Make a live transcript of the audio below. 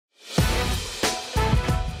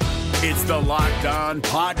It's the Locked On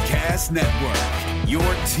Podcast Network, your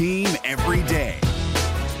team every day.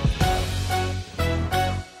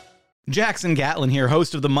 Jackson Gatlin here,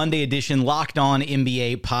 host of the Monday edition Locked On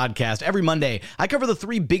NBA podcast. Every Monday, I cover the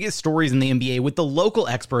three biggest stories in the NBA with the local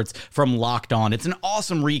experts from Locked On. It's an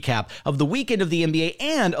awesome recap of the weekend of the NBA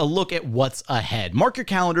and a look at what's ahead. Mark your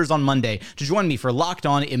calendars on Monday to join me for Locked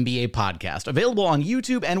On NBA podcast, available on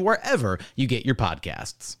YouTube and wherever you get your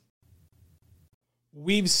podcasts.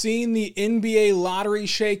 We've seen the NBA lottery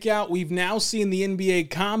shakeout. We've now seen the NBA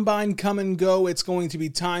Combine come and go. It's going to be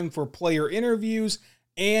time for player interviews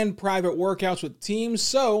and private workouts with teams.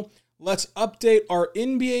 So let's update our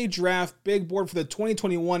NBA draft big board for the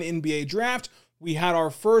 2021 NBA draft. We had our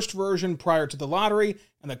first version prior to the lottery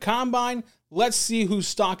and the combine. Let's see whose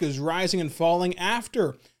stock is rising and falling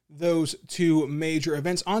after those two major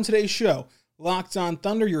events. On today's show, Locked On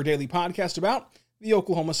Thunder, your daily podcast about the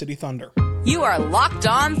Oklahoma City Thunder. You are Locked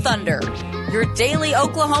On Thunder, your daily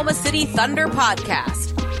Oklahoma City Thunder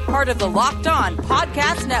podcast. Part of the Locked On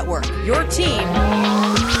Podcast Network, your team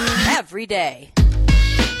every day.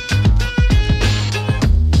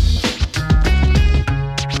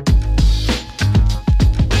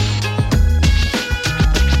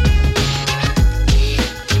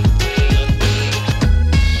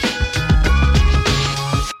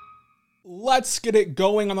 Let's get it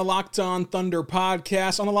going on the Locked On Thunder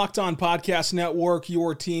podcast, on the Locked On Podcast Network,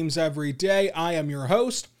 your teams every day. I am your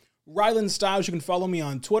host, Rylan Stiles. You can follow me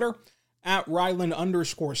on Twitter at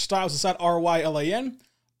Rylan_Stiles. It's at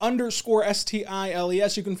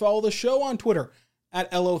RYLAN_STILES. You can follow the show on Twitter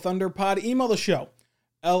at LOThunderPod. Email the show,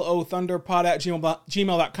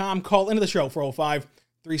 LOThunderPod@gmail.com. Call into the show,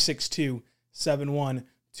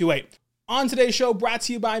 405-362-7128. On today's show, brought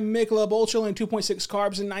to you by Michelob Ultra, only 2.6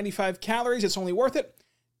 carbs and 95 calories. It's only worth it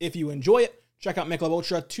if you enjoy it. Check out Michelob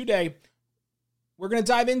Ultra today. We're going to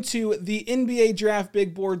dive into the NBA Draft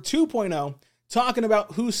Big Board 2.0, talking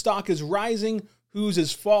about whose stock is rising, whose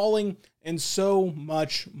is falling, and so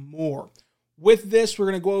much more. With this, we're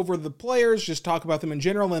going to go over the players, just talk about them in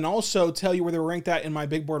general, and also tell you where they're ranked at in my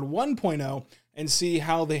Big Board 1.0 and see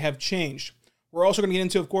how they have changed. We're also going to get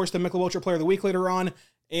into, of course, the Michelob Ultra Player of the Week later on,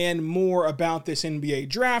 and more about this NBA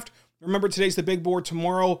draft. Remember, today's the big board.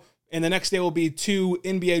 Tomorrow and the next day will be two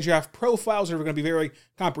NBA draft profiles that are going to be very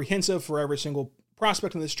comprehensive for every single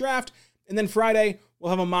prospect in this draft. And then Friday,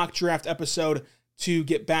 we'll have a mock draft episode to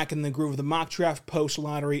get back in the groove of the mock draft,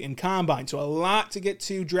 post-lottery, and combine. So a lot to get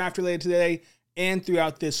to draft-related today and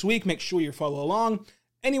throughout this week. Make sure you follow along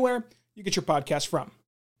anywhere you get your podcast from.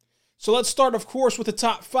 So let's start, of course, with the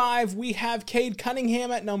top five. We have Cade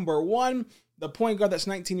Cunningham at number 1. The point guard that's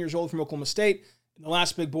 19 years old from Oklahoma State. In the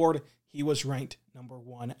last big board, he was ranked number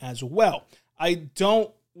 1 as well. I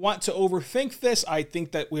don't want to overthink this. I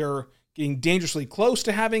think that we're getting dangerously close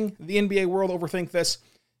to having the NBA world overthink this.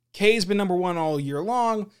 Cade's been number 1 all year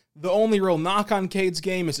long. The only real knock on Cade's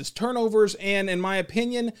game is his turnovers, and in my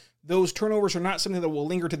opinion, those turnovers are not something that will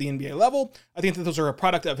linger to the NBA level. I think that those are a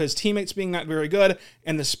product of his teammates being not very good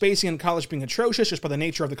and the spacing in college being atrocious just by the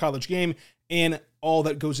nature of the college game and all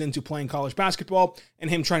that goes into playing college basketball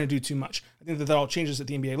and him trying to do too much. I think that all changes at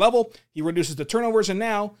the NBA level. He reduces the turnovers, and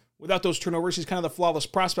now, without those turnovers, he's kind of the flawless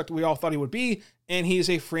prospect we all thought he would be, and he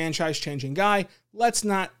is a franchise-changing guy. Let's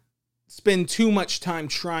not spend too much time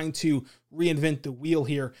trying to reinvent the wheel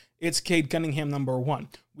here. It's Cade Cunningham number 1.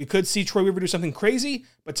 We could see Troy Weaver do something crazy,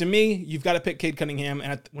 but to me, you've got to pick Cade Cunningham,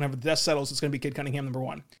 and whenever the dust settles, it's going to be Cade Cunningham number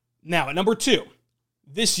 1. Now, at number 2,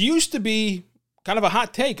 this used to be kind of a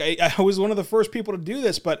hot take. I was one of the first people to do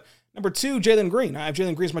this, but number 2, Jalen Green. I have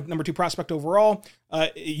Jalen Green as my number 2 prospect overall.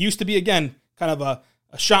 It used to be, again, kind of a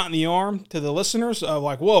shot in the arm to the listeners of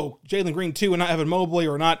like, whoa, Jalen Green 2 and not Evan Mobley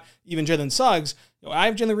or not even Jalen Suggs. I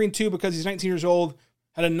have Jalen Green 2 because he's 19 years old,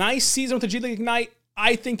 had a nice season with the G League Ignite.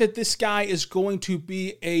 I think that this guy is going to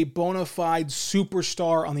be a bona fide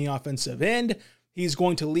superstar on the offensive end. He's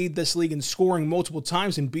going to lead this league in scoring multiple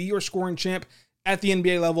times and be your scoring champ at the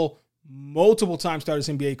NBA level multiple times throughout his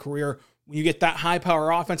NBA career. When you get that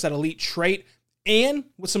high-power offense, that elite trait, and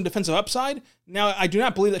with some defensive upside. Now, I do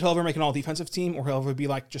not believe that he'll ever make an all-defensive team or he'll ever be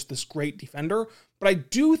like just this great defender, but I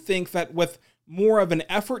do think that with more of an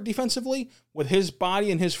effort defensively, with his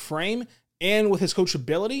body and his frame, and with his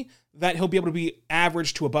coachability, that he'll be able to be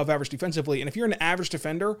average to above average defensively. And if you're an average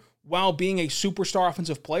defender while being a superstar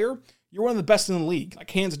offensive player, you're one of the best in the league, like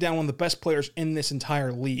hands down one of the best players in this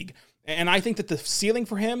entire league. And I think that the ceiling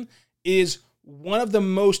for him is one of the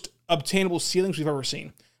most obtainable ceilings we've ever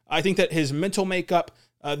seen. I think that his mental makeup,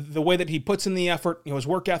 the way that he puts in the effort, his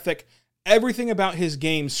work ethic, everything about his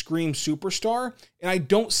game screams superstar, and I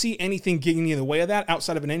don't see anything getting in the way of that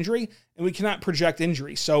outside of an injury, and we cannot project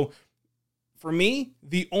injury. So for me,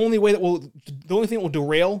 the only thing that will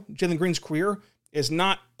derail Jalen Green's career is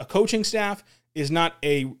not a coaching staff, is not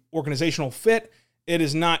a organizational fit. It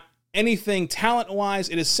is not anything talent-wise.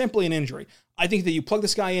 It is simply an injury. I think that you plug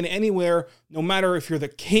this guy in anywhere, no matter if you're the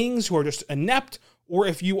Kings, who are just inept, or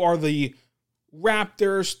if you are the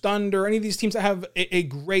Raptors, Thunder, any of these teams that have a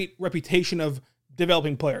great reputation of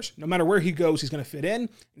developing players. No matter where he goes, he's going to fit in.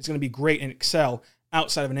 He's going to be great and excel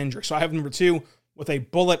outside of an injury. So I have number 2 with a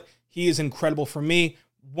bullet. He is incredible for me.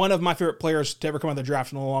 One of my favorite players to ever come out of the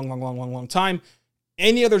draft in a long time.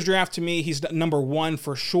 Any other draft to me, he's number 1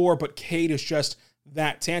 for sure, but Cade is just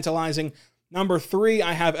that tantalizing. Number 3,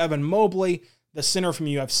 I have Evan Mobley, the center from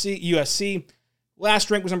USC.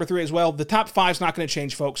 Last rank was number 3 as well. The top 5 is not going to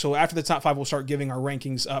change, folks. So after the top 5, we'll start giving our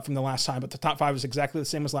rankings from the last time. But the top 5 is exactly the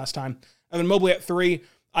same as last time. Evan Mobley at 3.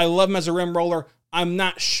 I love him as a rim roller. I'm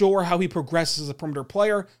not sure how he progresses as a perimeter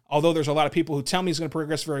player, although there's a lot of people who tell me he's going to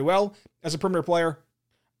progress very well as a perimeter player.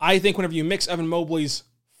 I think whenever you mix Evan Mobley's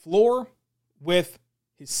floor with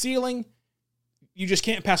his ceiling, you just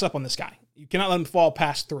can't pass up on this guy. You cannot let him fall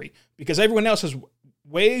past 3 because everyone else has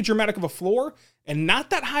way dramatic of a floor and not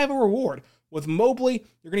that high of a reward. With Mobley,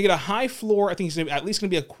 you're going to get a high floor. I think he's at least going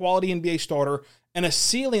to be a quality NBA starter and a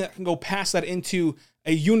ceiling that can go past that into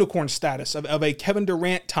a unicorn status of a Kevin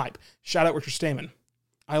Durant type. Shout out Richard Stayman.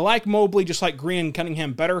 I like Mobley just like Green and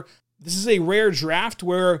Cunningham better. This is a rare draft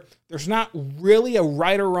where there's not really a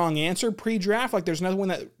right or wrong answer pre-draft. Like there's another one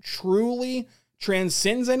that truly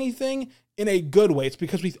transcends anything in a good way. It's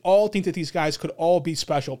because we all think that these guys could all be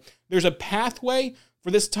special. There's a pathway for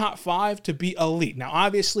this top 5 to be elite. Now,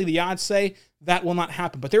 obviously, the odds say that will not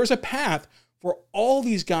happen, but there is a path for all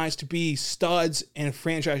these guys to be studs and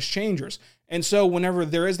franchise changers. And so whenever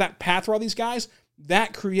there is that path for all these guys,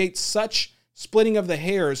 that creates such splitting of the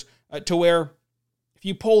hairs to where if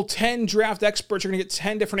you poll 10 draft experts, you're going to get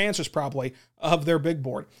 10 different answers probably of their big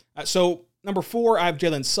board. So number 4, I have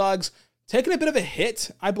Jalen Suggs. Taking a bit of a hit,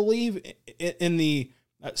 I believe, in the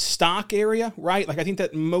stock area, right? Like I think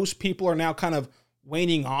that most people are now kind of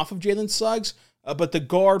waning off of Jalen Suggs, but the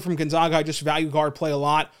guard from Gonzaga, I just value guard play a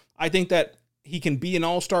lot. I think that he can be an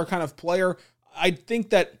all-star kind of player. I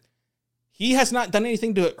think that he has not done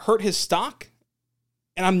anything to hurt his stock,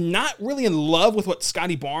 and I'm not really in love with what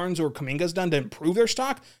Scotty Barnes or Kuminga's done to improve their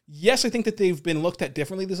stock. Yes, I think that they've been looked at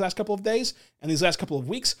differently these last couple of days and these last couple of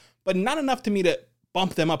weeks, but not enough to me to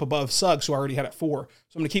bump them up above Suggs, who I already had at 4.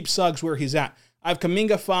 So I'm going to keep Suggs where he's at. I have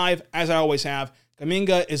Kuminga 5, as I always have.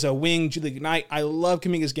 Kuminga is a wing G League Ignite. I love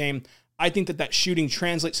Kuminga's game. I think that shooting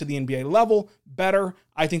translates to the NBA level better.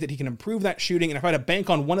 I think that he can improve that shooting. And if I had to bank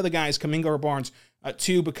on one of the guys, Kuminga or Barnes,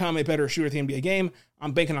 to become a better shooter at the NBA game,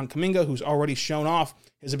 I'm banking on Kuminga, who's already shown off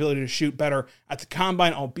his ability to shoot better at the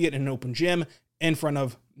combine, albeit in an open gym, in front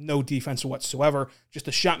of no defense whatsoever. Just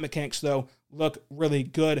the shot mechanics, though, look really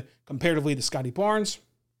good comparatively to Scotty Barnes,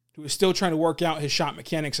 who is still trying to work out his shot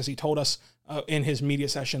mechanics, as he told us in his media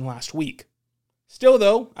session last week. Still,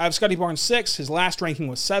 though, I have Scotty Barnes 6. His last ranking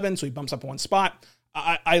was 7, so he bumps up 1 spot.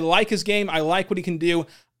 I like his game. I like what he can do.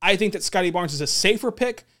 I think that Scotty Barnes is a safer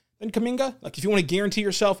pick than Kuminga. Like, if you want to guarantee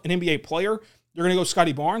yourself an NBA player, you're going to go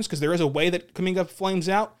Scotty Barnes because there is a way that Kuminga flames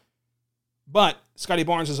out. But Scotty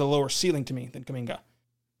Barnes is a lower ceiling to me than Kuminga.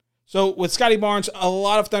 So with Scotty Barnes, a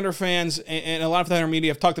lot of Thunder fans and a lot of Thunder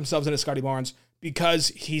media have talked themselves into Scotty Barnes because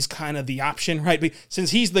he's kind of the option, right?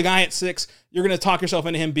 Since he's the guy at 6, you're going to talk yourself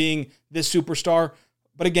into him being this superstar.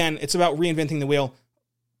 But again, it's about reinventing the wheel.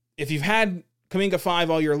 If you've had Kuminga 5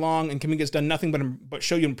 all year long and Kuminga's done nothing but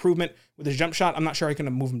show you improvement with his jump shot, I'm not sure I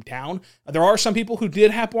can move him down. There are some people who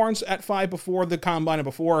did have Barnes at 5 before the combine and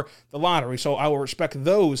before the lottery, so I will respect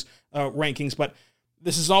those rankings. But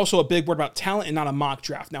this is also a big board about talent and not a mock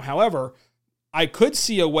draft. Now, however, I could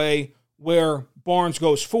see a way where Barnes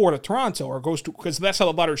goes 4 to Toronto, or goes to, because that's how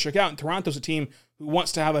the lottery shook out. And Toronto's a team who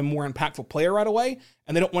wants to have a more impactful player right away,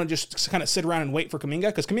 and they don't want to just kind of sit around and wait for Kuminga,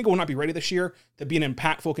 because Kuminga will not be ready this year to be an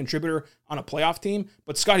impactful contributor on a playoff team,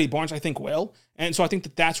 but Scotty Barnes, I think, will. And so I think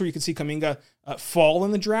that that's where you can see Kuminga fall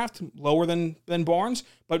in the draft, lower than Barnes,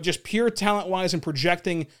 but just pure talent-wise and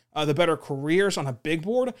projecting the better careers on a big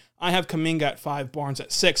board, I have Kuminga at 5, Barnes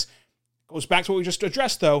at 6. Goes back to what we just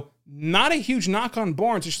addressed, though. Not a huge knock on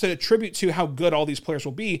Barnes, just a tribute to how good all these players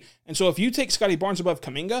will be. And so if you take Scotty Barnes above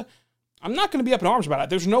Kuminga, I'm not going to be up in arms about it.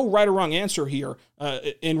 There's no right or wrong answer here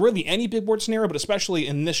in really any big board scenario, but especially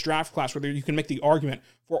in this draft class where you can make the argument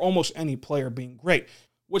for almost any player being great.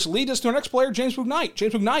 Which leads us to our next player, James McKnight.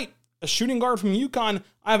 James McKnight, a shooting guard from UConn.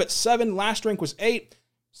 I have at 7. Last rank was 8.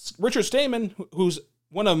 Richard Stayman, who's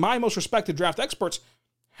one of my most respected draft experts,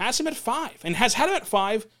 has him at 5 and has had him at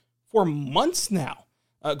 5 for months now.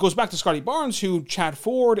 Goes back to Scotty Barnes, who Chad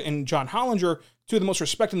Ford and John Hollinger, two of the most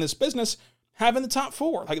respected in this business, have in the top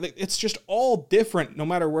 4. Like, it's just all different no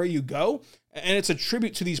matter where you go. And it's a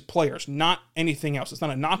tribute to these players, not anything else. It's not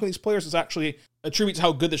a knock on these players. It's actually a tribute to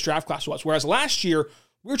how good this draft class was. Whereas last year,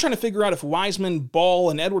 we were trying to figure out if Wiseman, Ball,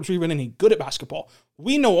 and Edwards were even any good at basketball.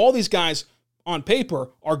 We know all these guys on paper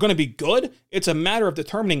are going to be good. It's a matter of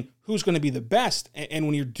determining who's going to be the best. And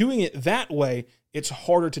when you're doing it that way, it's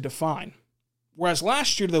harder to define. Whereas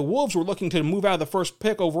last year, the Wolves were looking to move out of the first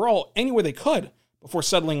pick overall anywhere they could before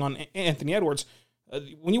settling on Anthony Edwards.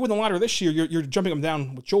 When you win the lottery this year, you're jumping them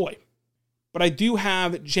down with joy. But I do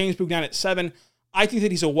have James Bouknight at 7. I think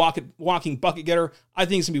that he's a walking bucket getter. I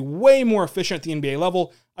think he's going to be way more efficient at the NBA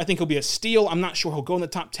level. I think he'll be a steal. I'm not sure he'll go in the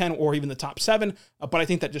top 10 or even the top 7, but I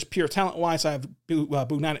think that just pure talent-wise, I have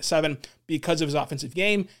Bouknight at 7 because of his offensive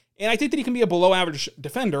game. And I think that he can be a below-average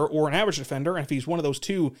defender or an average defender, and if he's one of those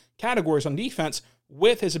two categories on defense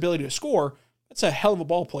with his ability to score, that's a hell of a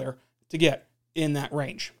ball player to get in that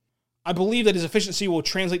range. I believe that his efficiency will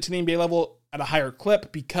translate to the NBA level at a higher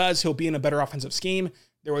clip because he'll be in a better offensive scheme.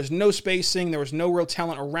 There was no spacing, there was no real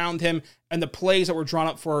talent around him, and the plays that were drawn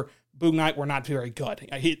up for Bouknight were not very good.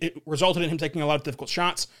 It resulted in him taking a lot of difficult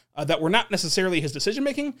shots that were not necessarily his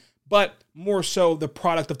decision-making, but more so the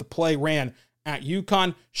product of the play ran at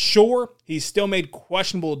UConn. Sure, he still made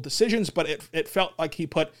questionable decisions, but it felt like he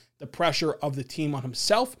put the pressure of the team on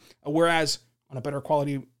himself, whereas on a better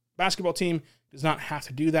quality basketball team, does not have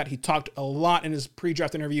to do that. He talked a lot in his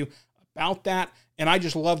pre-draft interview about that, and I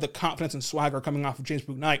just love the confidence and swagger coming off of James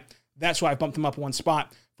Bouknight. That's why I bumped him up one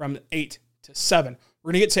spot from 8 to 7.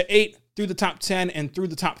 We're going to get to 8 through the top 10 and through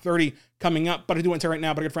the top 30 coming up, but I do want to tell you right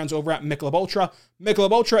now, but good friends over at Michelob Ultra.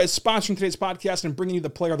 Michelob Ultra is sponsoring today's podcast and bringing you the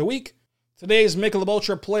Player of the Week. Today's Michelob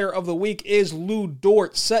Ultra Player of the Week is Lu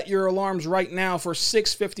Dort. Set your alarms right now for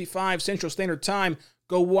 6:55 Central Standard Time.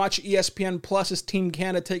 Go watch ESPN Plus's Team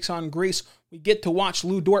Canada takes on Greece. We get to watch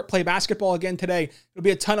Lu Dort play basketball again today. It'll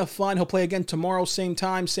be a ton of fun. He'll play again tomorrow, same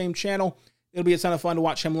time, same channel. It'll be a ton of fun to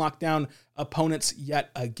watch him lock down opponents yet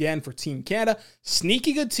again for Team Canada.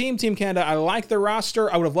 Sneaky good team, Team Canada. I like their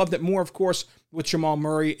roster. I would have loved it more, of course, with Jamal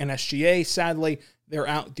Murray and SGA. Sadly, they're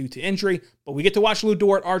out due to injury. But we get to watch Lu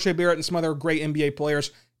Dort, RJ Barrett, and some other great NBA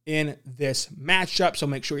players in this matchup. So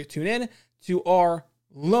make sure you tune in to our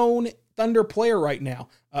lone Thunder player right now,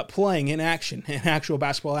 playing in action, in actual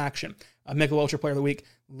basketball action. Michelob Ultra Player of the Week,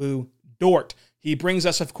 Lu Dort. He brings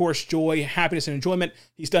us, of course, joy, happiness, and enjoyment.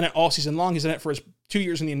 He's done it all season long. He's done it for his 2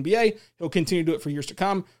 years in the NBA. He'll continue to do it for years to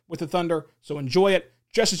come with the Thunder. So enjoy it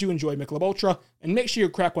just as you enjoy Michelob Ultra. And make sure you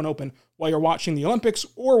crack one open while you're watching the Olympics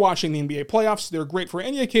or watching the NBA playoffs. They're great for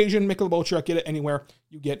any occasion. Michelob Ultra, get it anywhere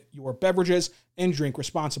you get your beverages, and drink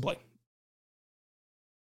responsibly.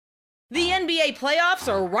 The NBA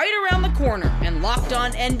playoffs are right around the corner, and Locked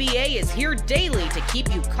On NBA is here daily to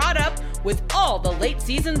keep you caught up with all the late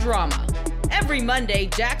season drama. Every Monday,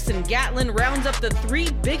 Jackson Gatlin rounds up the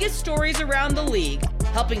 3 biggest stories around the league,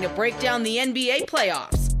 helping to break down the NBA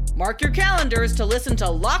playoffs. Mark your calendars to listen to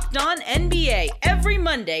Locked On NBA every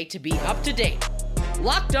Monday to be up to date.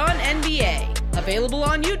 Locked On NBA, available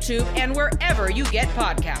on YouTube and wherever you get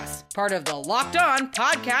podcasts. Part of the Locked On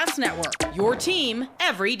Podcast Network, your team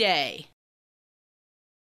every day.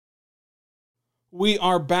 We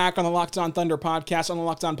are back on the Locked On Thunder podcast, on the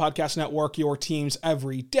Locked On Podcast Network, your teams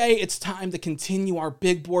every day. It's time to continue our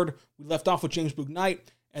big board. We left off with James Bouknight,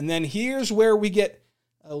 and then here's where we get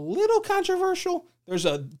a little controversial. There's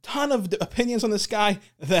a ton of opinions on this guy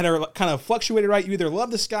that are kind of fluctuated, right? You either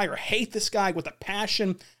love this guy or hate this guy with a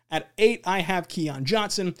passion. At 8, I have Keon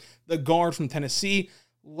Johnson, the guard from Tennessee.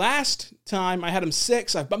 Last time I had him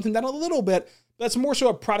 6. I've bumped him down a little bit, but that's more so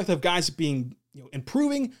a product of guys being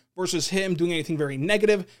improving versus him doing anything very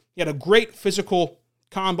negative. He had a great physical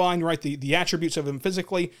combine, right? The attributes of him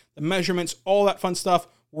physically, the measurements, all that fun stuff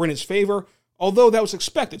were in his favor, although that was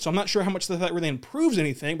expected. So I'm not sure how much that really improves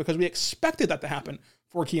anything because we expected that to happen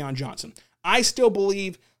for Keon Johnson. I still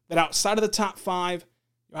believe that outside of the top 5,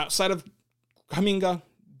 outside of Kuminga,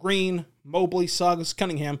 Green, Mobley, Suggs,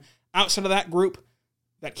 Cunningham, outside of that group,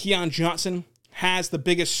 that Keon Johnson has the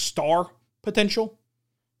biggest star potential.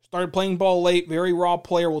 Started playing ball late, very raw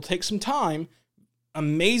player, will take some time.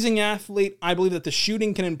 Amazing athlete. I believe that the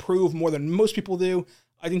shooting can improve more than most people do.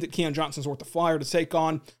 I think that Keon Johnson's worth the flyer to take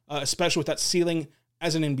on, especially with that ceiling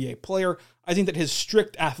as an NBA player. I think that his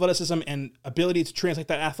strict athleticism and ability to translate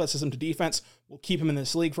that athleticism to defense will keep him in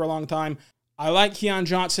this league for a long time. I like Keon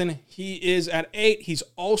Johnson. He is at 8. He's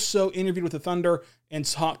also interviewed with the Thunder and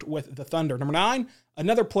talked with the Thunder. Number 9,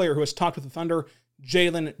 another player who has talked with the Thunder,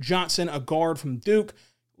 Jalen Johnson, a guard from Duke.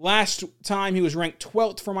 Last time he was ranked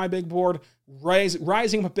 12th for my big board,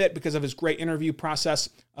 rising up a bit because of his great interview process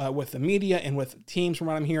with the media and with teams from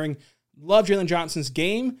what I'm hearing. Love Jalen Johnson's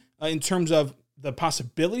game in terms of the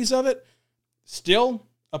possibilities of it. Still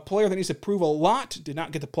a player that needs to prove a lot. Did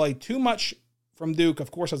not get to play too much from Duke. Of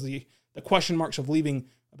course, has the question marks of leaving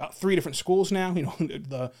about 3 different schools now.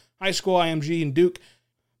 The high school, IMG, and Duke.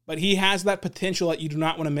 But he has that potential that you do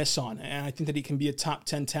not want to miss on. And I think that he can be a top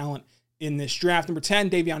 10 talent in this draft. Number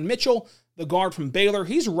 10, Davion Mitchell, the guard from Baylor.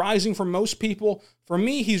 He's rising for most people. For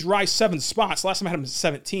me, he's rise 7 spots. Last time I had him at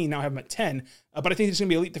 17. Now I have him at 10. But I think he's going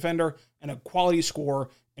to be an elite defender and a quality scorer.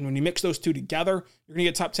 And when you mix those two together, you're going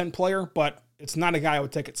to get a top 10 player. But it's not a guy I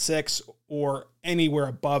would take at 6 or anywhere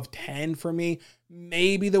above 10 for me.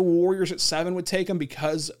 Maybe the Warriors at 7 would take him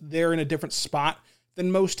because they're in a different spot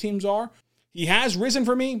than most teams are. He has risen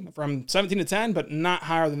for me from 17 to 10, but not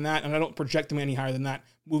higher than that, and I don't project him any higher than that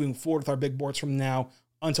moving forward with our big boards from now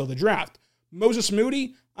until the draft. Moses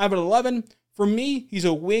Moody, I have at 11. For me, he's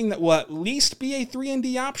a wing that will at least be a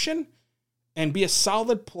 3-and-D option and be a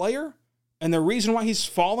solid player. And the reason why he's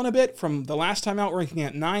fallen a bit from the last time out ranking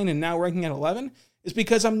at 9 and now ranking at 11 is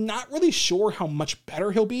because I'm not really sure how much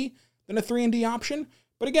better he'll be than a 3-and-D option.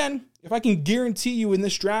 But again, if I can guarantee you in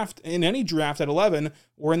this draft, in any draft at 11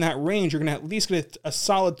 or in that range, you're going to at least get a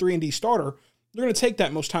solid 3-and-D starter, they're going to take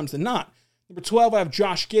that most times than not. Number 12, I have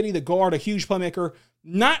Josh Giddey, the guard, a huge playmaker.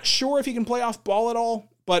 Not sure if he can play off ball at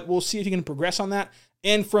all, but we'll see if he can progress on that.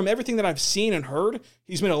 And from everything that I've seen and heard,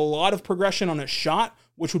 he's made a lot of progression on his shot,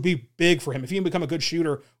 which would be big for him. If he can become a good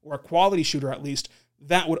shooter, or a quality shooter at least,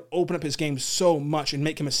 that would open up his game so much and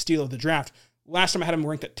make him a steal of the draft. Last time I had him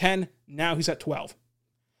ranked at 10, now he's at 12.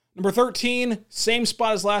 Number 13, same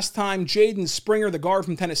spot as last time, Jaden Springer, the guard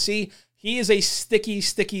from Tennessee. He is a sticky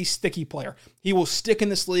player. He will stick in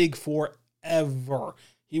this league forever.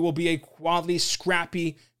 He will be a quality,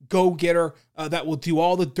 scrappy go-getter that will do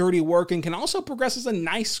all the dirty work and can also progress as a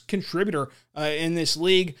nice contributor in this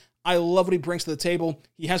league. I love what he brings to the table.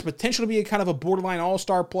 He has potential to be a kind of a borderline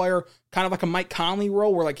all-star player, kind of like a Mike Conley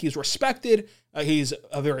role where like he's respected, he's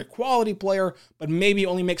a very quality player, but maybe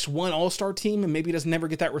only makes one all-star team and maybe doesn't never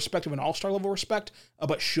get that respect of an all-star level respect,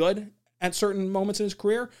 but should at certain moments in his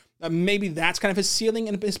career. Maybe that's kind of his ceiling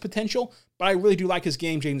and his potential, but I really do like his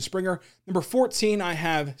game, Jaden Springer. Number 14, I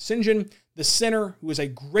have Sinjin, the center, who is a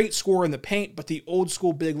great scorer in the paint, but the old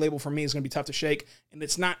school big label for me is going to be tough to shake, and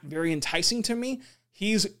it's not very enticing to me.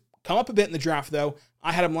 He's come up a bit in the draft, though.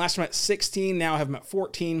 I had him last time at 16. Now I have him at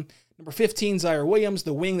 14. Number 15, Zaire Williams,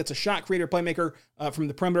 the wing that's a shot creator, playmaker from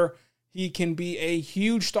the perimeter. He can be a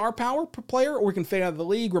huge star power player, or he can fade out of the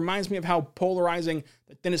league. Reminds me of how polarizing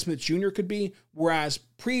that Dennis Smith Jr. could be, whereas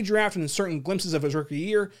pre-draft and in certain glimpses of his rookie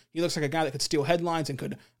year, he looks like a guy that could steal headlines and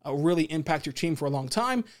could really impact your team for a long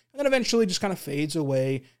time, and then eventually just kind of fades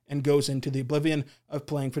away and goes into the oblivion of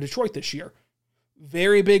playing for Detroit this year.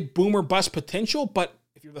 Very big boomer bust potential, but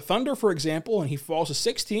if you're the Thunder, for example, and he falls to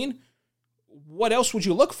 16, what else would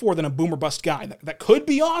you look for than a boomer bust guy? That could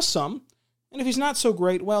be awesome. And if he's not so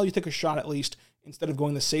great, well, you take a shot at least instead of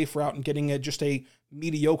going the safe route and getting just a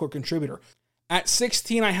mediocre contributor. At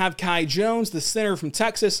 16, I have Kai Jones, the center from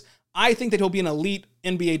Texas. I think that he'll be an elite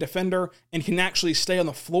NBA defender and can actually stay on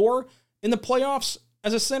the floor in the playoffs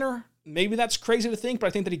as a center. Maybe that's crazy to think, but I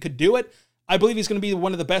think that he could do it. I believe he's going to be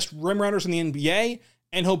one of the best rim runners in the NBA,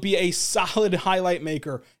 and he'll be a solid highlight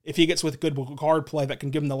maker if he gets with good guard play that can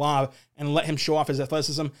give him the lob and let him show off his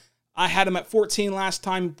athleticism. I had him at 14 last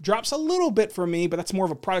time. Drops a little bit for me, but that's more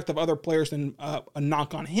of a product of other players than a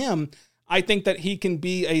knock on him. I think that he can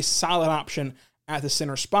be a solid option at the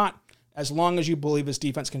center spot as long as you believe his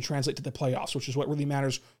defense can translate to the playoffs, which is what really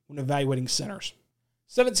matters when evaluating centers.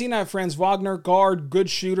 17, I have Franz Wagner, guard, good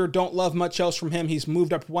shooter. Don't love much else from him. He's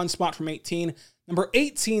moved up one spot from 18. Number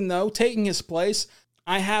 18, though, taking his place,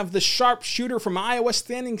 I have the sharp shooter from Iowa,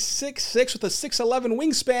 standing 6'6" with a 6'11"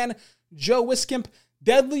 wingspan, Joe Wiskimp.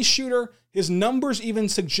 Deadly shooter. His numbers even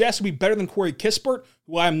suggest to be better than Corey Kispert,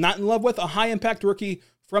 who I am not in love with. A high-impact rookie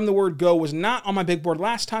from the word go. Was not on my big board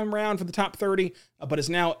last time around for the top 30, but is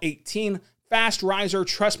now 18. Fast riser.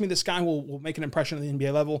 Trust me, this guy will make an impression at the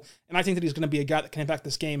NBA level, and I think that he's going to be a guy that can impact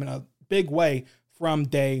this game in a big way from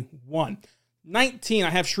day one. 19,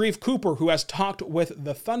 I have Sharif Cooper, who has talked with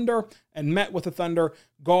the Thunder and met with the Thunder.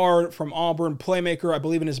 Guard from Auburn, playmaker. I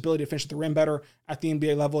believe in his ability to finish at the rim better at the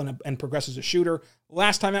NBA level and progress as a shooter.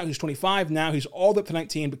 Last time out, he was 25. Now he's all up to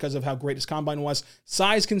 19 because of how great his combine was.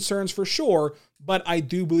 Size concerns for sure, but I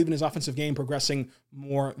do believe in his offensive game progressing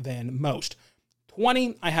more than most.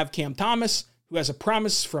 20, I have Cam Thomas, who has a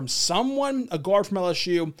promise from someone, a guard from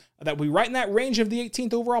LSU, that will be right in that range of the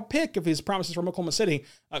 18th overall pick if his promises from Oklahoma City.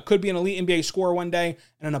 Could be an elite NBA scorer one day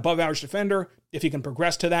and an above-average defender if he can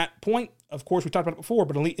progress to that point. Of course, we talked about it before,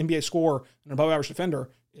 but an elite NBA scorer and an above-average defender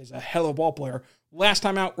is a hell of a ball player. Last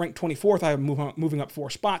time out, ranked 24th. I have moving up 4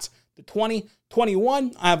 spots to 20.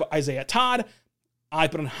 21, I have Isaiah Todd.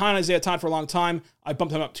 I've been high on Isaiah Todd for a long time. I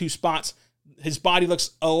bumped him up 2 spots. His body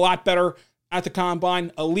looks a lot better at the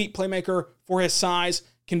combine. Elite playmaker for his size,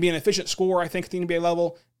 can be an efficient scorer, I think, at the NBA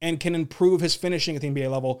level, and can improve his finishing at the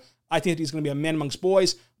NBA level. I think that he's going to be a man amongst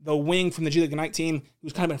boys. The wing from the G League Ignite team,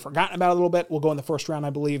 who's kind of been forgotten about a little bit, will go in the first round, I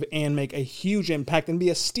believe, and make a huge impact and be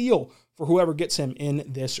a steal for whoever gets him in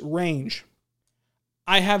this range.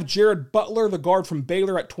 I have Jared Butler, the guard from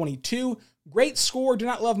Baylor, at 22. Great scorer. Do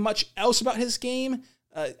not love much else about his game.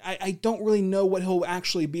 I don't really know what he'll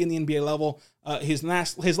actually be in the NBA level. His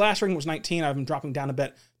last ranking was 19. I've been dropping down a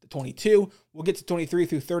bit to 22. We'll get to 23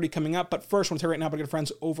 through 30 coming up. But first, I want to tell you right now about our good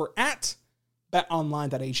friends over at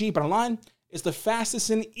betonline.ag. BetOnline is the fastest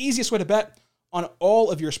and easiest way to bet on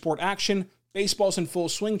all of your sport action. Baseball's in full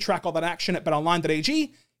swing. Track all that action at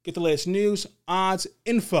betonline.ag. Get the latest news, odds,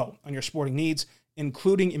 info on your sporting needs,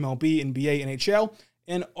 including MLB, NBA, NHL,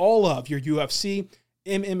 and all of your UFC,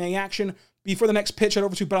 MMA action. Before the next pitch, head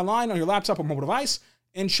over to BetOnline on your laptop or mobile device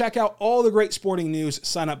and check out all the great sporting news,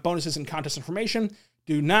 sign-up bonuses, and contest information.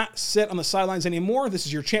 Do not sit on the sidelines anymore. This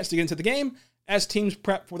is your chance to get into the game as teams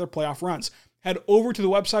prep for their playoff runs. Head over to the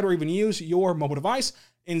website or even use your mobile device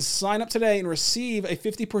and sign up today and receive a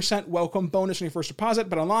 50% welcome bonus on your first deposit.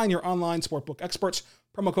 BetOnline, your online sportbook experts.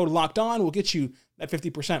 Promo code LOCKEDON will get you that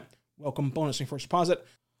 50% welcome bonus on your first deposit. I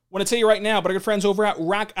want to tell you right now about our good friends over at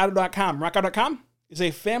RockAuto.com. RockAuto.com is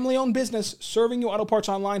a family-owned business serving you auto parts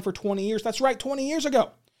online for 20 years. That's right, 20 years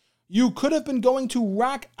ago. You could have been going to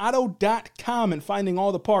RockAuto.com and finding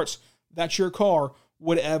all the parts that your car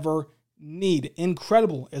would ever need.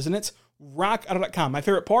 Incredible, isn't it? RockAuto.com. My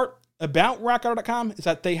favorite part about RockAuto.com is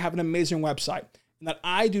that they have an amazing website and that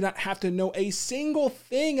I do not have to know a single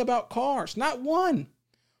thing about cars. Not one.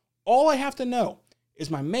 All I have to know is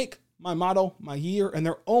my make, my model, my year, and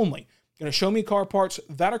they're only going to show me car parts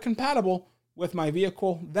that are compatible with my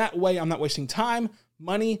vehicle. That way, I'm not wasting time,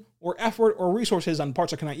 money, or effort or resources on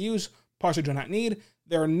parts I cannot use, parts I do not need.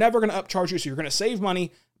 They're never going to upcharge you, so you're going to save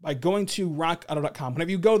money by going to RockAuto.com.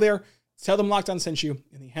 Whenever you go there, tell them Locked On sent you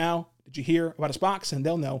in the How Did You Hear About Us box, and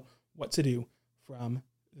they'll know what to do from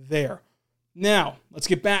there. Now, let's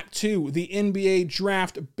get back to the NBA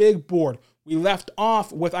Draft Big Board. We left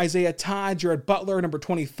off with Isaiah Todd, Jared Butler, number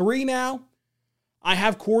 23 now. I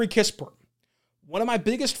have Corey Kispert. One of my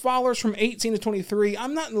biggest followers from 18 to 23.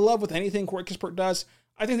 I'm not in love with anything Corey Kispert does.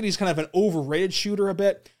 I think that he's kind of an overrated shooter a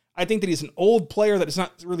bit. I think that he's an old player that does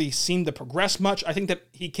not really seem to progress much. I think that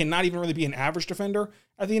he cannot even really be an average defender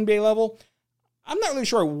at the NBA level. I'm not really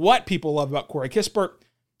sure what people love about Corey Kispert,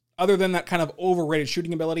 other than that kind of overrated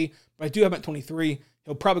shooting ability. But I do have him at 23.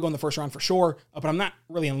 He'll probably go in the first round for sure, but I'm not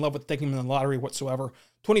really in love with taking him in the lottery whatsoever.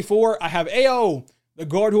 24, I have Ayo, the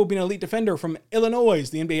guard who will be an elite defender from Illinois.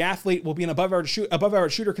 The NBA athlete will be an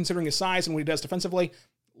above-average shooter considering his size and what he does defensively.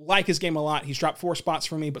 Like his game a lot. He's dropped 4 spots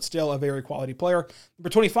for me, but still a very quality player. Number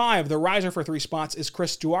 25, the riser for 3 spots is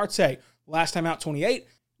Chris Duarte. Last time out, 28.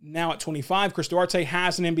 Now at 25, Chris Duarte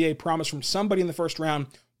has an NBA promise from somebody in the first round.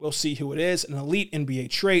 We'll see who it is. An elite NBA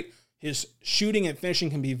trait. His shooting and finishing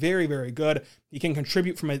can be very, very good. He can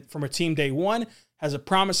contribute from a team day one. Has a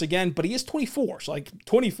promise again, but he is 24. So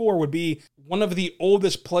 24 would be one of the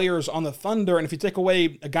oldest players on the Thunder. And if you take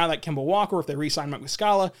away a guy like Kemba Walker, if they re-sign Mike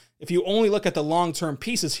Muscala, if you only look at the long-term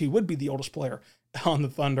pieces, he would be the oldest player on the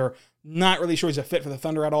Thunder. Not really sure he's a fit for the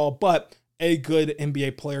Thunder at all, but a good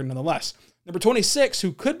NBA player nonetheless. Number 26,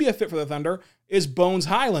 who could be a fit for the Thunder, is Bones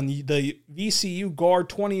Hyland, the VCU guard,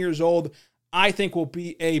 20 years old. I think will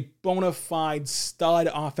be a bona fide stud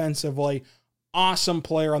offensively. Awesome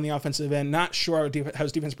player on the offensive end. Not sure how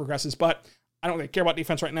his defense progresses, but I don't really care about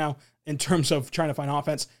defense right now in terms of trying to find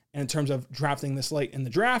offense and in terms of drafting this late in the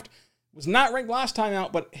draft. Was not ranked last time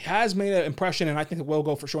out, but has made an impression, and I think it will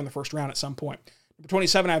go for sure in the first round at some point. Number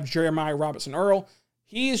 27, I have Jeremiah Robinson-Earl.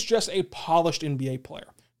 He's just a polished NBA player.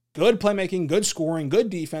 Good playmaking, good scoring, good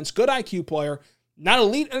defense, good IQ player. Not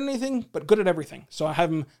elite at anything, but good at everything. So I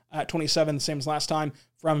have him at 27, the same as last time,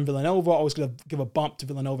 from Villanova. Always going to give a bump to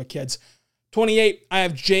Villanova kids. 28, I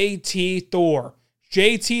have JT Thor.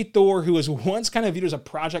 JT Thor, who was once kind of viewed as a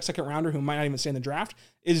project second rounder who might not even stay in the draft,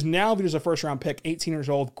 is now viewed as a first round pick, 18 years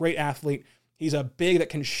old, great athlete. He's a big that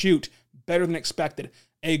can shoot better than expected.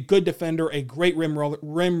 A good defender, a great rim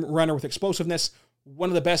runner with explosiveness. One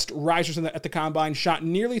of the best risers at the combine, shot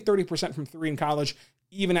nearly 30% from 3 in college,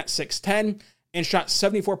 even at 6'10", and shot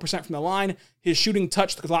 74% from the line. His shooting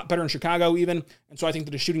touch looked a lot better in Chicago even, and so I think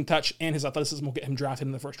that his shooting touch and his athleticism will get him drafted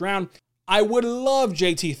in the first round. I would love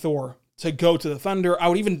JT Thor to go to the Thunder. I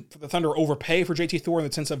would even, for the Thunder, overpay for JT Thor in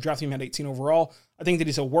the sense of drafting him at 18 overall. I think that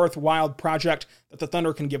he's a worthwhile project that the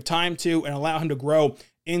Thunder can give time to and allow him to grow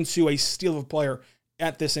into a steal of a player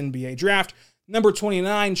at this NBA draft. Number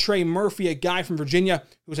 29, Trey Murphy, a guy from Virginia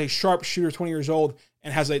who's a sharp shooter, 20 years old,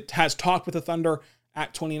 and has talked with the Thunder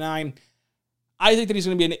at 29. I think that he's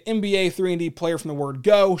going to be an NBA 3-and-D player from the word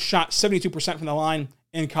go. Shot 72% from the line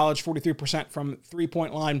in college, 43% from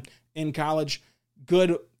three-point line in college.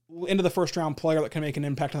 Good into the first-round player that can make an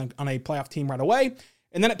impact on a playoff team right away.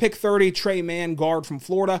 And then at pick 30, Trey Mann, guard from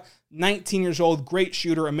Florida, 19 years old, great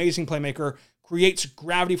shooter, amazing playmaker, creates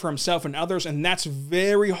gravity for himself and others, and that's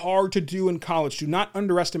very hard to do in college. Do not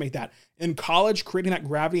underestimate that. In college, creating that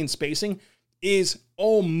gravity and spacing is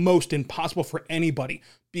almost impossible for anybody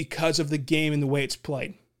because of the game and the way it's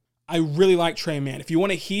played. I really like Trey Mann. If you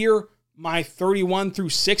want to hear my 31 through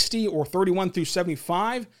 60 or 31 through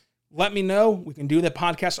 75, let me know. We can do the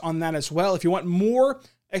podcast on that as well. If you want more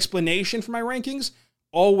explanation for my rankings,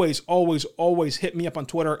 always hit me up on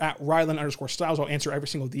Twitter at Rylan_Styles. I'll answer every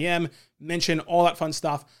single DM, mention all that fun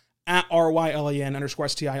stuff at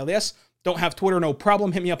RYLAN_STILS. Don't have Twitter, no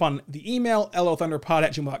problem. Hit me up on the email,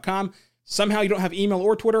 lothunderpod@gmail.com. Somehow you don't have email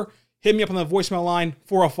or Twitter, hit me up on the voicemail line,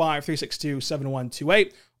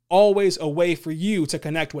 405-362-7128. Always a way for you to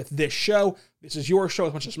connect with this show. This is your show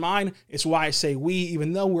as much as mine. It's why I say we,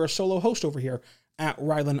 even though we're a solo host over here at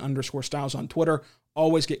Rylan_Styles on Twitter.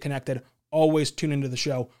 Always get connected. Always tune into the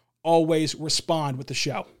show. Always respond with the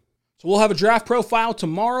show. So we'll have a draft profile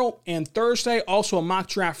tomorrow and Thursday. Also a mock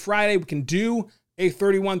draft Friday. We can do a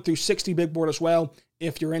 31 through 60 big board as well.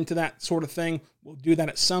 If you're into that sort of thing, we'll do that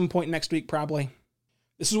at some point next week probably.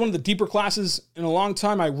 This is one of the deeper classes in a long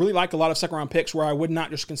time. I really like a lot of second-round picks where I would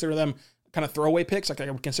not just consider them kind of throwaway picks. Like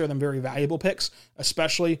I would consider them very valuable picks,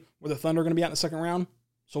 especially where the Thunder are going to be out in the second round.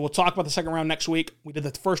 So we'll talk about the second round next week. We did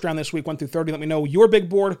the first round this week, 1 through 30. Let me know your big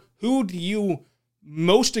board. Who do you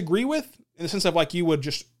most agree with in the sense of like you would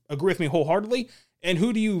just agree with me wholeheartedly? And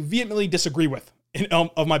who do you vehemently disagree with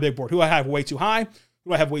of my big board? Who I have way too high?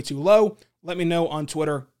 Who I have way too low? Let me know on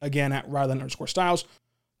Twitter, again, at Rylan_Styles.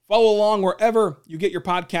 Follow along wherever you get your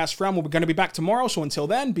podcast from. We're going to be back tomorrow. So until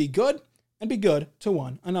then, be good and be good to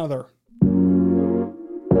one another. What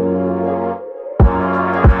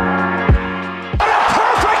a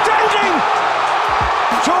perfect ending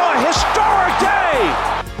to a historic day.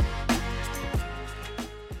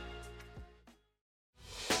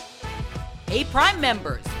 Hey, Prime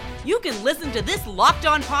members, you can listen to this Locked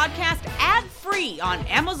On podcast ad-free on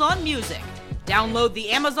Amazon Music. Download the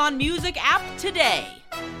Amazon Music app today.